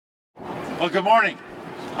Well, good morning.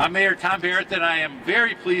 I'm Mayor Tom Barrett, and I am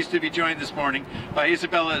very pleased to be joined this morning by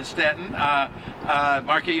Isabella Stanton,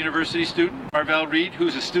 Marquette University student, Marvell Reed,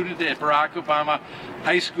 who's a student at Barack Obama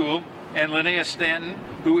High School, and Linnea Stanton,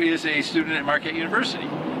 who is a student at Marquette University.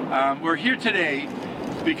 We're here today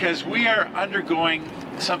because we are undergoing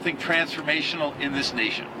something transformational in this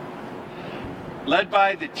nation. Led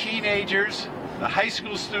by the teenagers, the high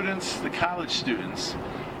school students, the college students,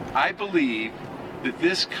 I believe that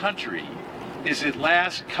this country is at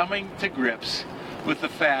last coming to grips with the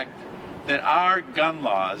fact that our gun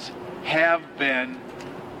laws have been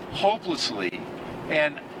hopelessly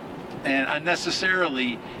and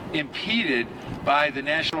unnecessarily impeded by the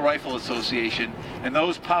National Rifle Association and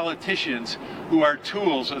those politicians who are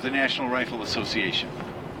tools of the National Rifle Association.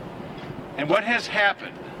 And what has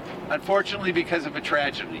happened, unfortunately because of a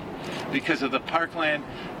tragedy, because of the Parkland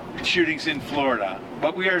shootings in Florida,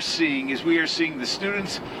 what we are seeing is the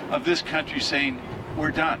students of this country saying,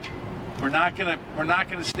 we're done. We're not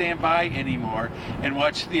gonna stand by anymore and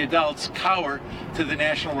watch the adults cower to the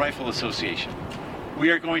National Rifle Association. We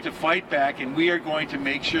are going to fight back, and we are going to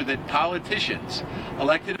make sure that politicians,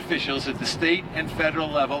 elected officials at the state and federal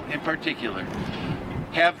level in particular,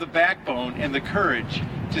 have the backbone and the courage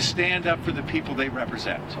to stand up for the people they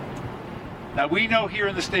represent. Now, we know here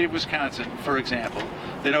in the state of Wisconsin, for example,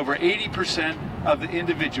 that over 80% of the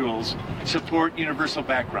individuals support universal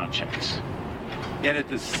background checks. Yet at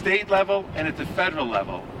the state level and at the federal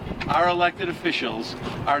level, our elected officials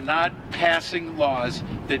are not passing laws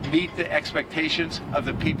that meet the expectations of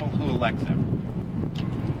the people who elect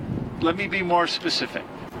them. Let me be more specific.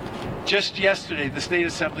 Just yesterday, the State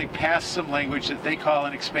Assembly passed some language that they call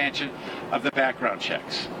an expansion of the background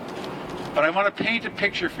checks. But I want to paint a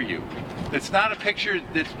picture for you. It's not a picture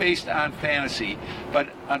that's based on fantasy, but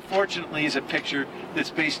unfortunately is a picture that's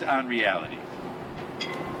based on reality.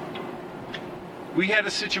 We had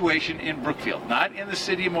a situation in Brookfield, not in the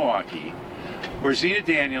city of Milwaukee, where Zena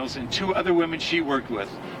Daniels and two other women she worked with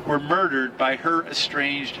were murdered by her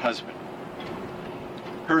estranged husband.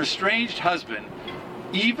 Her estranged husband,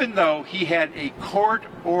 even though he had a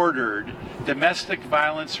court-ordered domestic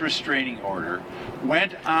violence restraining order,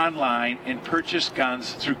 went online and purchased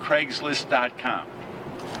guns through Craigslist.com.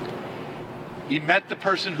 He met the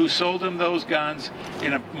person who sold him those guns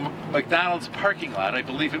in a McDonald's parking lot. I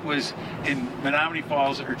believe it was in Menominee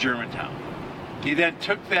Falls or Germantown. He then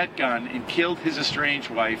took that gun and killed his estranged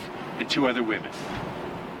wife and two other women.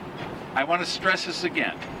 I want to stress this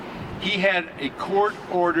again. He had a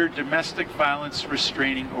court-ordered domestic violence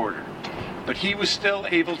restraining order, but he was still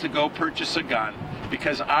able to go purchase a gun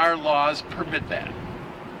because our laws permit that.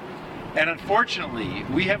 And unfortunately,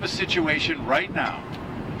 we have a situation right now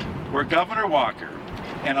where Governor Walker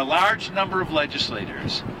and a large number of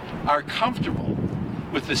legislators are comfortable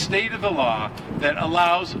with the state of the law that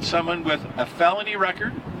allows someone with a felony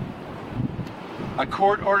record, a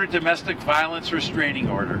court-ordered domestic violence restraining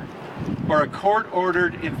order, or a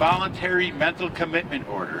court-ordered involuntary mental commitment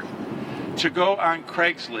order to go on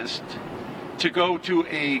Craigslist, to go to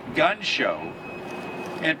a gun show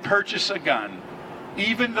and purchase a gun,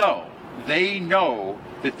 even though they know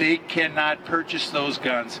that they cannot purchase those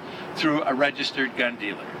guns through a registered gun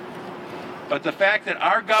dealer. But the fact that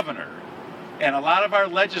our governor and a lot of our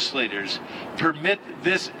legislators permit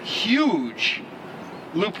this huge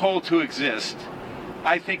loophole to exist,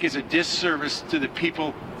 I think is a disservice to the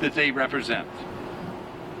people that they represent.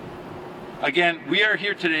 Again, we are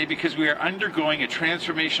here today because we are undergoing a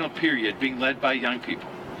transformational period being led by young people.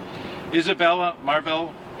 Isabella,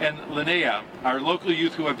 Marvell, and Linnea are local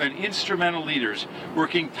youth who have been instrumental leaders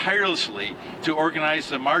working tirelessly to organize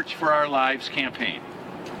the March for Our Lives campaign.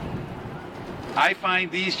 I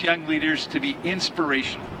find these young leaders to be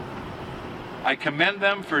inspirational. I commend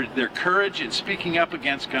them for their courage in speaking up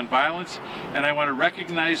against gun violence, and I want to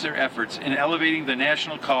recognize their efforts in elevating the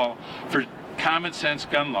national call for common sense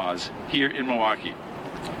gun laws here in Milwaukee.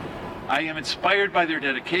 I am inspired by their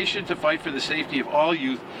dedication to fight for the safety of all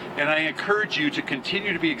youth, and I encourage you to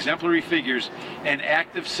continue to be exemplary figures and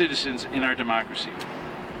active citizens in our democracy.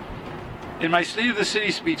 In my State of the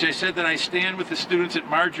City speech, I said that I stand with the students at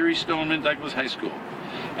Marjory Stoneman Douglas High School,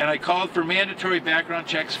 and I called for mandatory background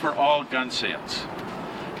checks for all gun sales.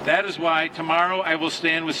 That is why tomorrow I will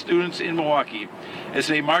stand with students in Milwaukee as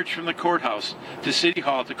they march from the courthouse to City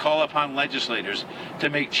Hall to call upon legislators to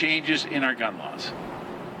make changes in our gun laws.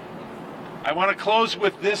 I want to close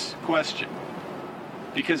with this question,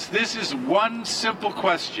 because this is one simple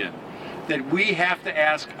question that we have to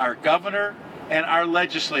ask our governor and our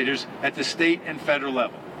legislators at the state and federal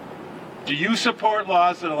level. Do you support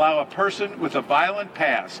laws that allow a person with a violent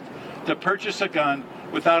past to purchase a gun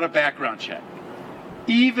without a background check,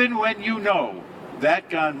 even when you know that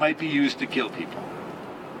gun might be used to kill people?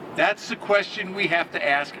 That's the question we have to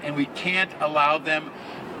ask, and we can't allow them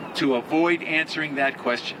to avoid answering that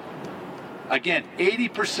question. Again,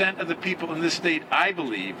 80% of the people in this state, I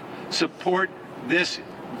believe, support this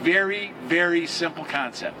very, very simple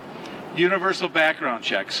concept. Universal background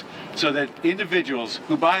checks, so that individuals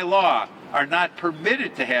who by law are not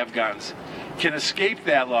permitted to have guns can escape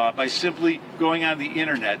that law by simply going on the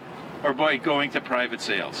internet or by going to private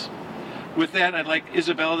sales. With that, I'd like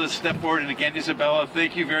Isabella to step forward. And again, Isabella,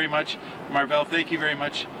 thank you very much. Marvell, thank you very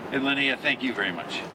much. And Linnea, thank you very much.